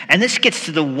sin. And this gets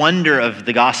to the wonder of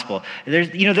the gospel.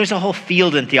 There's a whole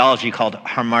field in theology called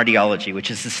hamartiology,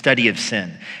 which is the study of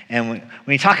sin. And when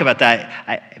you talk about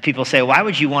that, people say, why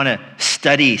would you want to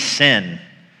study sin?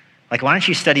 Like, why don't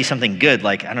you study something good,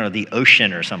 like, I don't know, the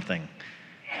ocean or something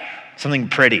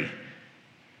pretty?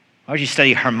 Why would you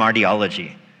study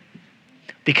hamartiology?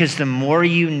 Because the more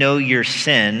you know your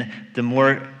sin, the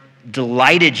more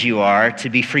delighted you are to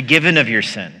be forgiven of your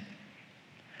sin.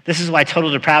 This is why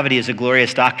total depravity is a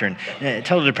glorious doctrine.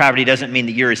 Total depravity doesn't mean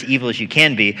that you're as evil as you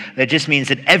can be. It just means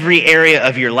that every area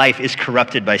of your life is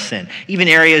corrupted by sin. Even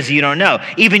areas you don't know.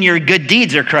 Even your good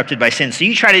deeds are corrupted by sin. So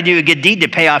you try to do a good deed to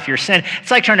pay off your sin. It's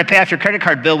like trying to pay off your credit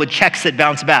card bill with checks that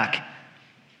bounce back.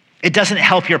 It doesn't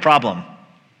help your problem.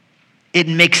 It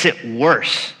makes it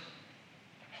worse.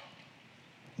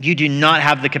 You do not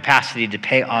have the capacity to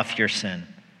pay off your sin.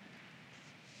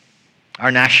 Our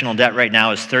national debt right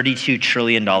now is $32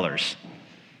 trillion,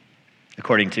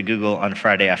 according to Google on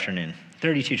Friday afternoon.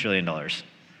 $32 trillion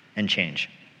and change.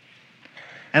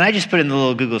 And I just put in the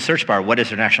little Google search bar, what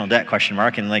is our national debt, ?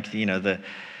 And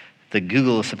the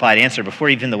Google supplied answer before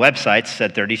even the website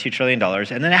said $32 trillion.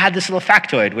 And then I had this little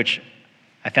factoid, which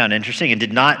I found interesting and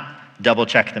did not double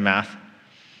check the math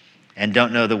and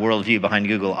don't know the worldview behind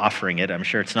Google offering it. I'm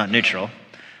sure it's not neutral.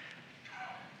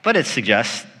 But it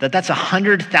suggests that that's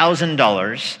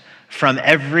 $100,000 from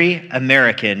every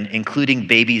American, including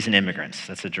babies and immigrants.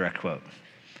 That's a direct quote.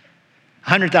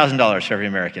 $100,000 for every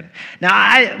American. Now,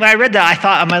 when I read that, I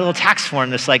thought on my little tax form,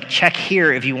 this like, check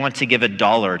here if you want to give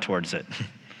 $1 towards it.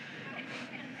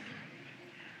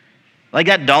 Like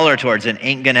that $1 towards it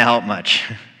ain't gonna help much.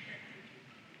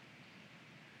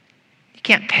 You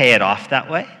can't pay it off that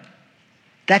way.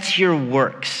 That's your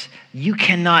works. You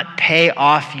cannot pay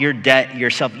off your debt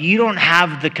yourself. You don't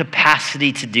have the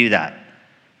capacity to do that.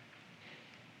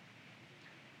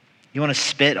 You want to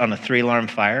spit on a 3-alarm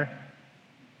fire?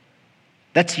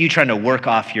 That's you trying to work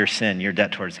off your sin, your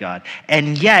debt towards God.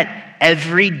 And yet,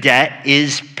 every debt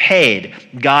is paid.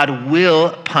 God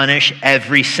will punish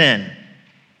every sin.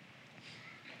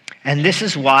 And this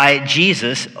is why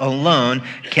Jesus alone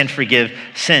can forgive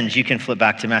sins. You can flip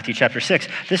back to Matthew chapter 6.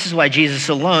 This is why Jesus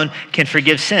alone can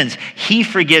forgive sins. He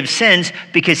forgives sins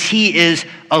because he is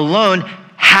alone,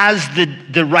 has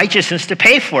the righteousness to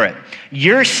pay for it.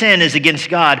 Your sin is against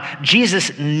God.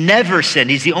 Jesus never sinned.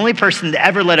 He's the only person that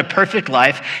ever led a perfect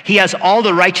life. He has all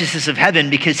the righteousness of heaven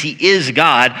because he is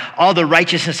God. All the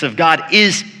righteousness of God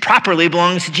properly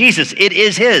belongs to Jesus. It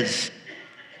is his.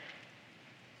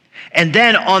 And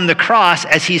then on the cross,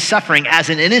 as he's suffering as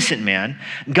an innocent man,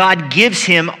 God gives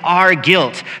him our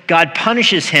guilt. God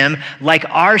punishes him like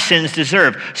our sins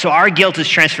deserve. So our guilt is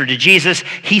transferred to Jesus.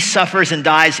 He suffers and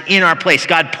dies in our place.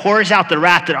 God pours out the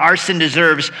wrath that our sin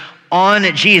deserves on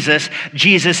Jesus.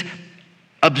 Jesus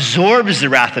absorbs the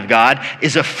wrath of God,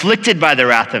 is afflicted by the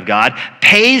wrath of God,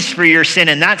 pays for your sin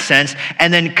in that sense,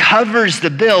 and then covers the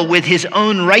bill with his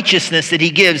own righteousness that he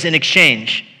gives in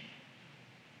exchange.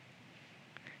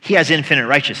 He has infinite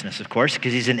righteousness, of course,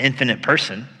 because he's an infinite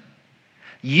person.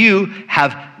 You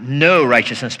have no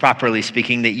righteousness, properly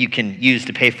speaking, that you can use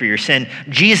to pay for your sin.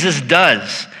 Jesus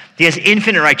does. He has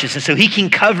infinite righteousness, so he can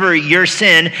cover your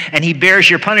sin and he bears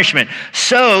your punishment.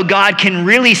 So God can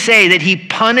really say that he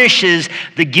punishes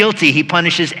the guilty. He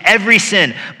punishes every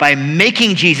sin by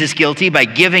making Jesus guilty, by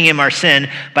giving him our sin,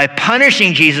 by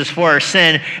punishing Jesus for our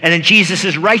sin, and then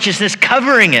Jesus' righteousness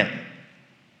covering it.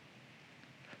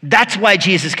 That's why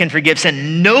Jesus can forgive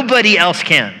sin. Nobody else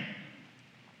can.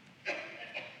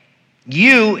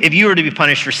 You, if you were to be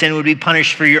punished for sin, would be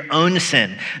punished for your own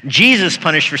sin. Jesus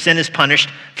punished for sin is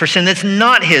punished for sin that's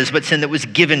not his, but sin that was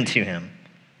given to him.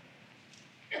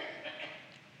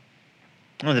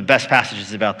 One of the best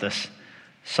passages about this,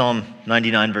 Psalm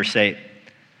 99, verse 8.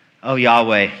 Oh,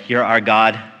 Yahweh, you're our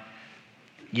God.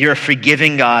 You're a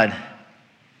forgiving God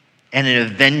and an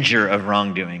avenger of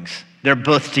wrongdoings. They're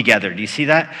both together. Do you see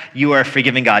that? You are a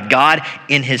forgiving God. God,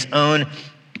 in his own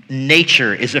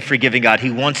nature, is a forgiving God.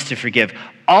 He wants to forgive.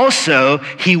 Also,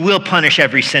 he will punish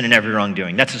every sin and every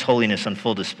wrongdoing. That's his holiness on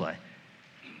full display.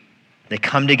 They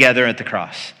come together at the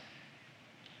cross.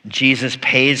 Jesus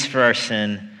pays for our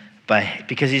sin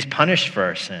because he's punished for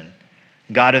our sin.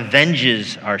 God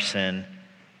avenges our sin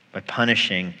by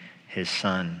punishing his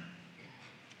son.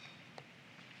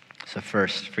 So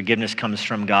first, forgiveness comes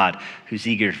from God, who's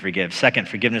eager to forgive. Second,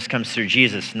 forgiveness comes through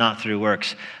Jesus, not through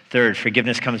works. Third,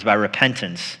 forgiveness comes by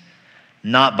repentance,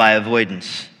 not by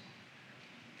avoidance.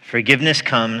 Forgiveness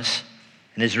comes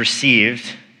and is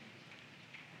received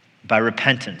by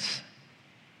repentance,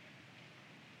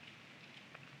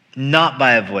 not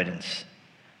by avoidance.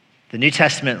 The New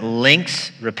Testament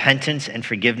links repentance and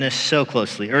forgiveness so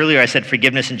closely. Earlier I said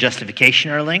forgiveness and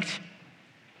justification are linked.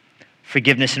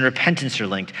 Forgiveness and repentance are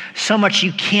linked. So much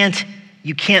you can't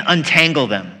untangle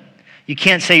them. You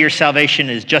can't say your salvation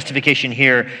is justification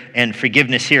here and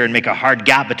forgiveness here and make a hard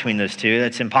gap between those two.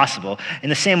 That's impossible. In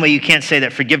the same way, you can't say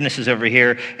that forgiveness is over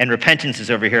here and repentance is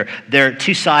over here. They're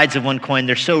two sides of one coin.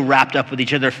 They're so wrapped up with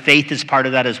each other. Faith is part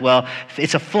of that as well.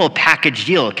 It's a full package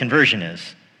deal, conversion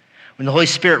is. When the Holy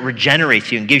Spirit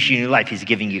regenerates you and gives you new life, he's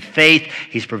giving you faith,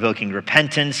 he's provoking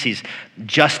repentance, he's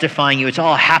justifying you. It's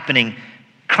all happening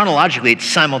chronologically, it's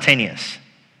simultaneous.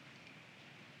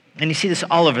 And you see this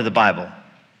all over the Bible.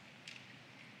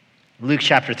 Luke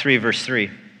chapter 3, verse 3.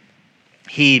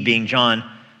 He, being John,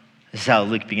 this is how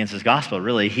Luke begins his gospel,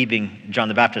 really. He, being John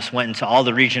the Baptist, went into all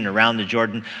the region around the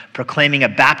Jordan, proclaiming a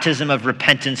baptism of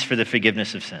repentance for the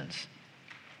forgiveness of sins.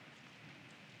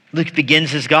 Luke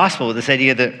begins his gospel with this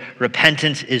idea that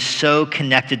repentance is so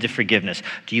connected to forgiveness.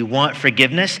 Do you want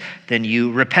forgiveness? Then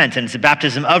you repent. And it's a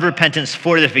baptism of repentance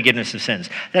for the forgiveness of sins.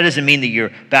 That doesn't mean that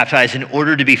you're baptized in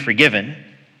order to be forgiven.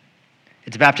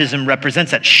 Its baptism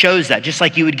represents that, shows that, just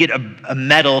like you would get a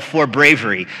medal for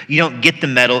bravery. You don't get the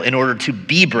medal in order to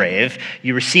be brave.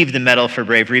 You receive the medal for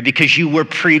bravery because you were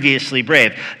previously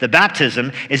brave. The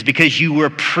baptism is because you were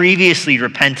previously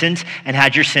repentant and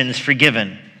had your sins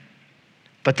forgiven.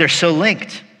 But they're so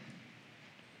linked.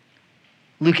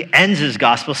 Luke ends his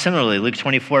gospel similarly. Luke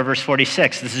 24, verse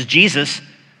 46. This is Jesus,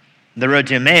 the road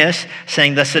to Emmaus,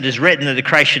 saying, "Thus it is written that the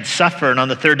Christ should suffer and on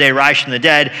the third day rise from the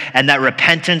dead, and that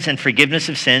repentance and forgiveness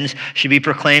of sins should be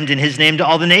proclaimed in his name to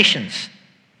all the nations."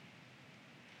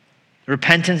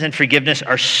 Repentance and forgiveness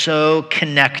are so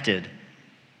connected.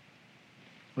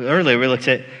 Earlier we looked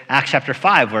at Acts chapter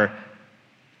 5, where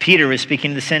Peter was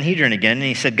speaking to the Sanhedrin again, and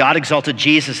he said, God exalted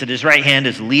Jesus at his right hand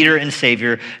as leader and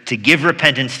savior to give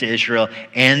repentance to Israel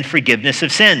and forgiveness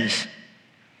of sins.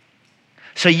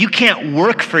 So you can't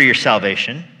work for your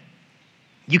salvation.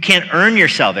 You can't earn your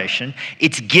salvation.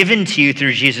 It's given to you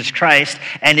through Jesus Christ,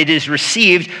 and it is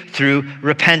received through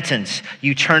repentance.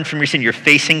 You turn from your sin. You're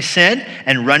facing sin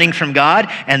and running from God,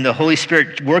 and the Holy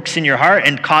Spirit works in your heart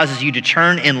and causes you to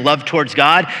turn in love towards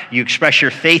God. You express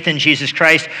your faith in Jesus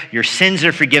Christ. Your sins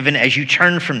are forgiven as you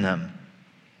turn from them.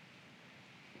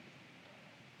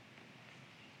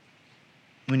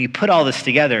 When you put all this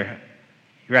together,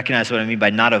 you recognize what I mean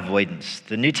by not avoidance.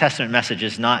 The New Testament message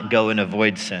is not go and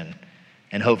avoid sin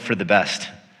and hope for the best.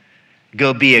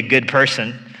 Go be a good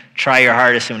person, try your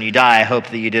hardest, and when you die, hope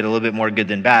that you did a little bit more good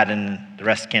than bad, and the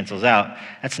rest cancels out.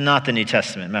 That's not the New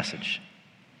Testament message.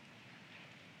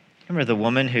 Remember the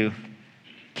woman who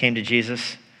came to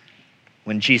Jesus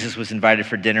when Jesus was invited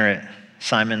for dinner at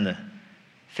Simon the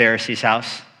Pharisee's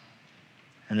house?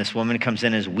 And this woman comes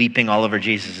in and is weeping all over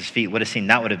Jesus' feet. What a scene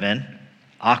that would have been.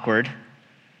 Awkward.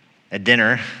 At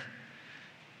dinner,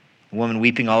 a woman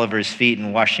weeping all over his feet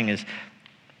and washing his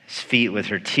feet with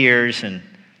her tears. And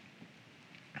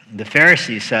the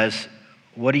Pharisee says,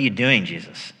 what are you doing,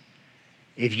 Jesus?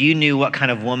 If you knew what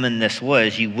kind of woman this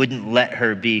was, you wouldn't let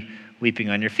her be weeping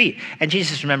on your feet. And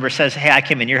Jesus, remember, says, hey, I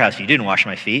came in your house, you didn't wash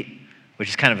my feet, which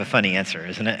is kind of a funny answer,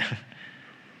 isn't it?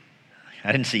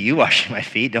 I didn't see you washing my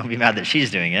feet. Don't be mad that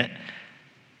she's doing it.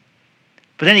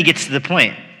 But then he gets to the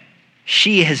point.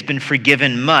 She has been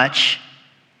forgiven much,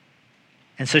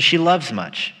 and so she loves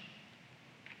much.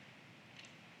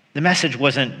 The message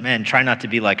wasn't, man, try not to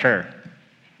be like her.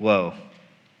 Whoa.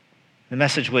 The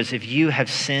message was, if you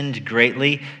have sinned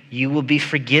greatly, you will be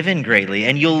forgiven greatly,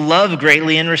 and you'll love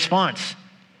greatly in response.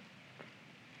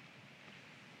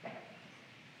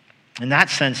 In that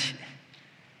sense,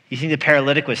 you think the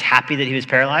paralytic was happy that he was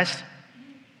paralyzed?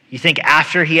 You think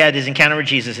after he had his encounter with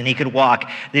Jesus and he could walk,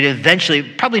 that eventually,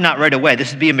 probably not right away,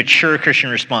 this would be a mature Christian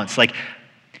response. Like,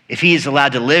 if he is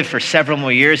allowed to live for several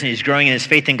more years and he's growing in his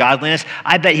faith and godliness,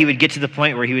 I bet he would get to the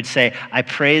point where he would say, I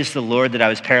praise the Lord that I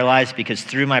was paralyzed because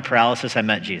through my paralysis I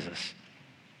met Jesus.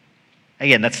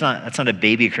 Again, that's not a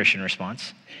baby Christian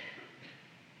response.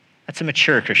 That's a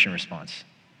mature Christian response.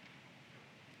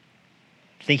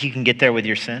 Think you can get there with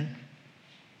your sin?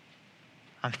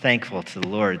 I'm thankful to the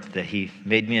Lord that he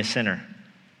made me a sinner.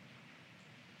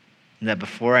 And that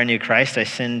before I knew Christ, I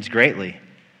sinned greatly.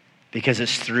 Because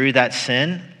it's through that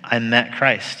sin I met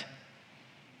Christ.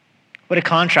 What a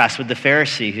contrast with the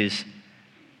Pharisee who's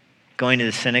going to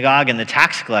the synagogue and the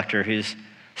tax collector who's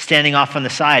standing off on the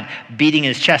side, beating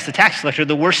his chest. The tax collector,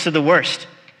 the worst of the worst.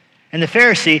 And the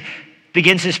Pharisee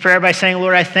begins his prayer by saying,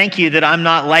 Lord, I thank you that I'm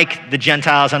not like the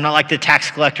Gentiles. I'm not like the tax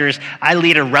collectors. I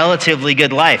lead a relatively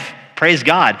good life. Praise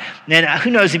God. And who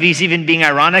knows if he's even being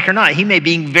ironic or not. He may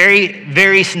be very,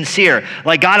 very sincere.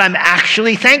 Like, God, I'm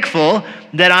actually thankful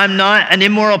that I'm not an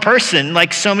immoral person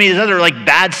like so many of these other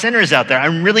bad sinners out there.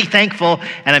 I'm really thankful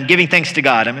and I'm giving thanks to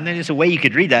God. I mean, there's a way you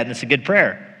could read that and it's a good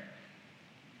prayer.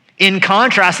 In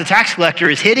contrast, the tax collector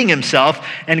is hitting himself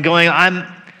and going,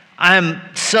 I'm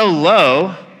so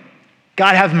low.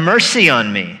 God, have mercy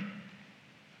on me.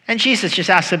 And Jesus just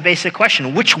asks a basic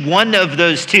question. Which one of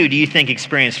those two do you think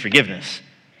experienced forgiveness?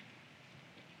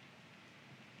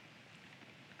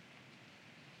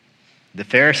 The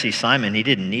Pharisee, Simon, he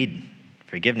didn't need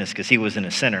forgiveness because he wasn't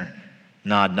a sinner.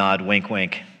 Nod, nod, wink,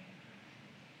 wink.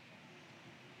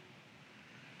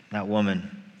 That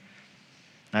woman,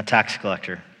 that tax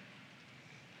collector.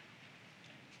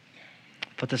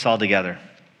 Put this all together.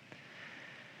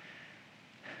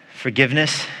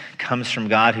 Forgiveness comes from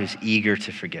God who's eager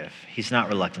to forgive. He's not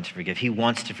reluctant to forgive. He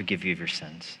wants to forgive you of your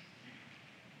sins.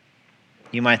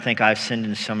 You might think, I've sinned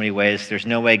in so many ways. There's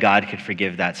no way God could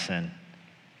forgive that sin.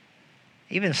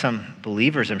 Even some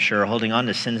believers, I'm sure, are holding on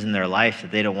to sins in their life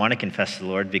that they don't want to confess to the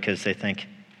Lord because they think,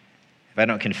 if I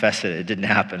don't confess it, it didn't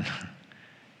happen.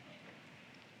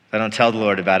 If I don't tell the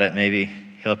Lord about it, maybe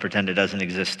he'll pretend it doesn't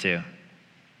exist too.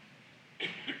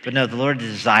 But no, the Lord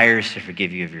desires to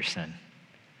forgive you of your sin.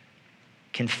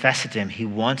 Confess it to him. He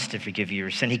wants to forgive you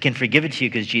your sin. He can forgive it to you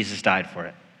because Jesus died for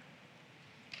it.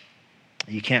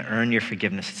 You can't earn your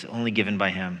forgiveness. It's only given by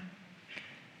him.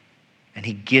 And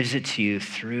he gives it to you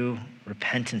through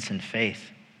repentance and faith.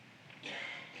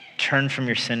 turn from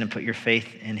your sin and put your faith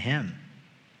in him.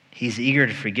 He's eager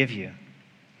to forgive you.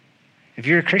 If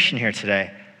you're a Christian here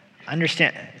today,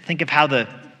 think of how the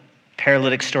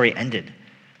paralytic story ended.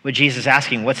 With Jesus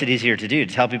asking, what's it easier to do?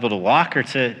 To tell people to walk or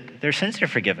to their sins are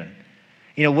forgiven?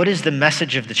 What is the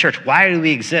message of the church? Why do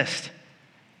we exist?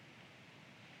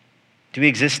 Do we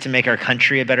exist to make our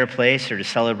country a better place or to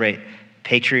celebrate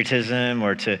patriotism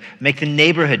or to make the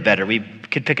neighborhood better? We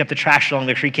could pick up the trash along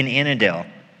the creek in Annandale.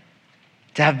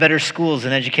 To have better schools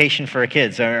and education for our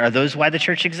kids. Are those why the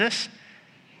church exists?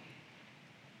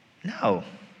 No,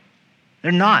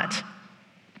 they're not.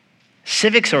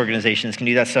 Civics organizations can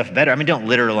do that stuff better. Don't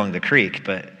litter along the creek,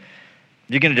 but if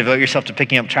you're going to devote yourself to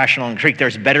picking up trash along the creek,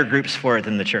 there's better groups for it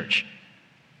than the church.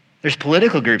 There's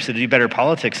political groups that do better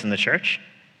politics than the church.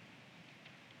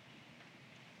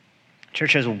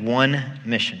 Church has one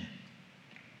mission: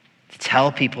 to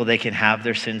tell people they can have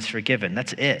their sins forgiven.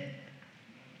 That's it.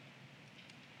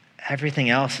 Everything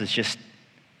else is just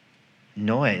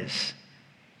noise.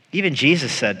 Even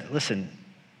Jesus said, listen,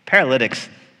 paralytics,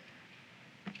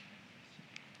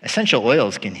 essential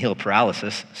oils can heal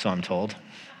paralysis, so I'm told.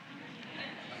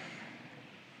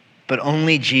 But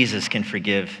only Jesus can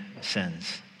forgive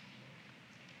sins.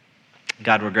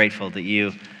 God, we're grateful that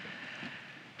you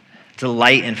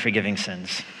delight in forgiving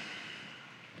sins.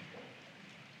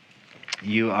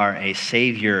 You are a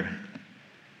Savior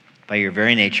by your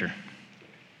very nature.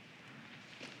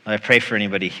 I pray for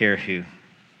anybody here who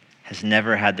has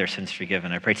never had their sins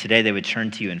forgiven. I pray today they would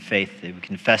turn to you in faith. They would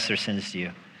confess their sins to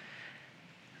you.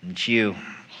 And you,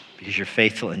 because you're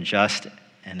faithful and just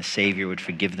and a Savior, would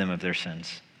forgive them of their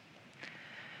sins.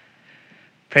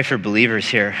 Pray for believers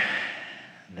here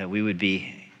that we would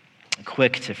be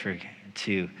quick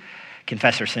to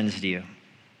confess our sins to you.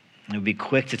 And we'd be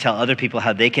quick to tell other people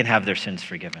how they can have their sins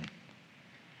forgiven.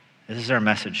 This is our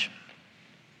message.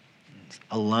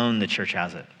 Alone the church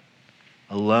has it.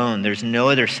 Alone. There's no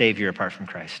other Savior apart from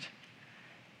Christ.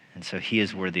 And so he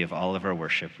is worthy of all of our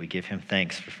worship. We give him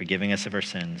thanks for forgiving us of our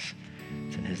sins.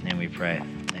 It's in his name we pray.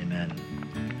 Amen.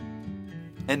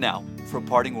 And now, for a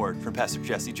parting word from Pastor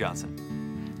Jesse Johnson.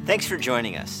 Thanks for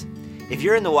joining us. If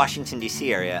you're in the Washington,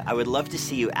 D.C. area, I would love to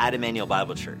see you at Emmanuel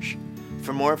Bible Church.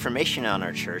 For more information on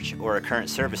our church or our current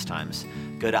service times,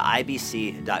 go to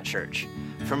ibc.church.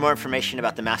 For more information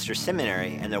about the Master's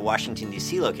Seminary and their Washington,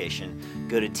 D.C. location,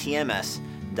 go to tms.edu.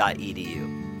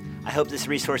 I hope this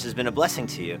resource has been a blessing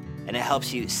to you, and it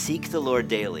helps you seek the Lord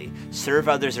daily, serve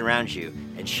others around you,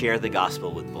 and share the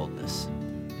gospel with boldness.